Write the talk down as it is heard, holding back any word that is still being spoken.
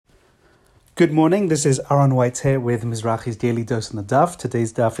Good morning, this is Aaron White here with Mizrahi's Daily Dose on the Daf.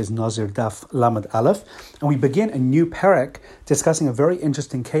 Today's Daf is Nazir Daf Lamed Aleph, and we begin a new perek discussing a very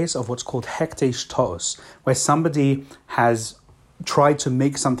interesting case of what's called Hektesh Ta'os, where somebody has tried to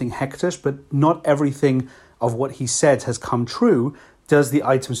make something Hektesh, but not everything of what he said has come true. Does the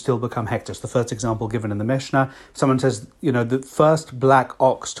item still become Hektesh? The first example given in the Mishnah, someone says, the first black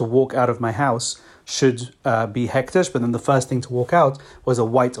ox to walk out of my house should be Hektesh, but then the first thing to walk out was a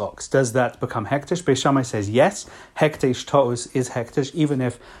white ox. Does that become Hektesh? Beis Shammai says yes, Hektesh Ta'os is Hektesh, even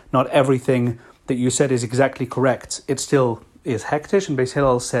if not everything that you said is exactly correct, it still is Hektesh, and Beis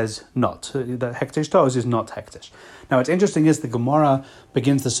Hillel says not. That Hektesh Ta'os is not Hektesh. Now, what's interesting is the Gemara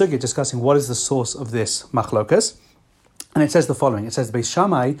begins the sugya discussing what is the source of this machlokas. And it says the following. It says, Beis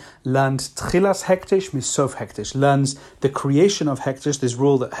Shammai learned Tchilas Hektesh misof Hektesh, learns the creation of Hektesh, this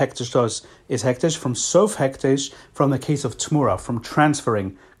rule that Hektesh does is Hektesh, from Sof Hektesh, from the case of Tmura, from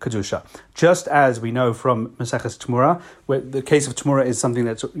transferring Kedusha. Just as we know from Maseches Tmura, where the case of Tmura is something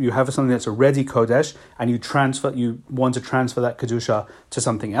that's, you have something that's already Kodesh, and you want to transfer that Kedusha to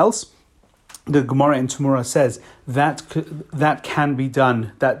something else. The Gemara in Tmura says that can be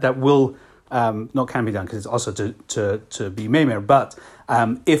done, that will not can be done because it's also to be memer, but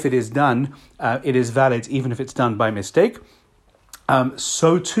if it is done, it is valid even if it's done by mistake.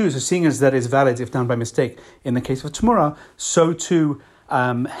 So seeing as that is valid if done by mistake in the case of Tmura, so too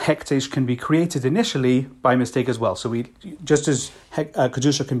Hektesh can be created initially by mistake as well. So just as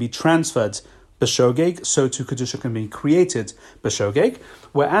Kedusha can be transferred b'shogeg, so too Kedusha can be created b'shogeg,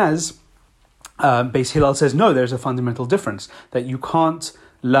 whereas Beis Hillel says no, there's a fundamental difference, that you can't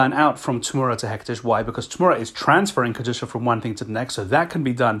learn out from Tmura to Hektesh. Why? Because Tmura is transferring Kedusha from one thing to the next, so that can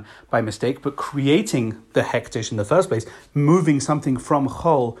be done by mistake, but creating the Hektesh in the first place, moving something from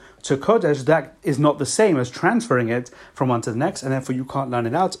Chol to Kodesh, that is not the same as transferring it from one to the next, and therefore you can't learn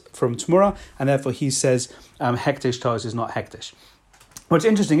it out from Tmura, and therefore he says Hektesh Ta'os is not Hektesh. What's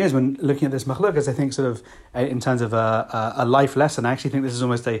interesting is, when looking at this machlokas, I think sort of in terms of a life lesson, I actually think this is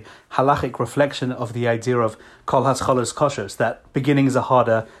almost a halachic reflection of the idea of kol hatzchalos koshos, that beginnings are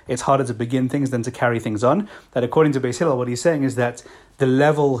harder, it's harder to begin things than to carry things on. That according to Beis Hillel, what he's saying is that the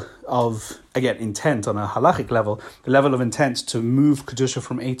level of, again, intent on a halachic level, the level of intent to move Kedusha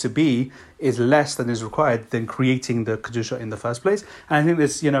from A to B is less than is required than creating the Kedusha in the first place. And I think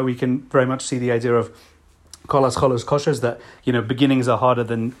this, we can very much see the idea of kol hatzchalos koshos, that beginnings are harder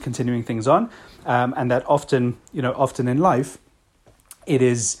than continuing things on, and that often in life it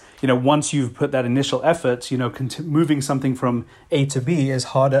is once you've put that initial effort, moving something from A to B is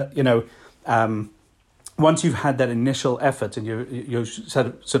harder. Once you've had that initial effort and you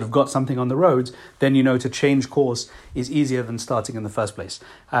sort of got something on the road, then to change course is easier than starting in the first place.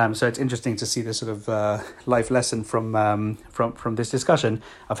 So it's interesting to see this sort of life lesson from this discussion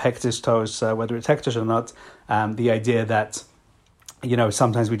of Hektesh Ta'os, whether it's Hektesh or not. The idea that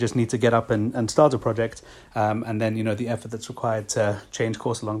sometimes we just need to get up and start a project, and then the effort that's required to change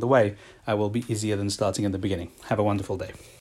course along the way will be easier than starting in the beginning. Have a wonderful day.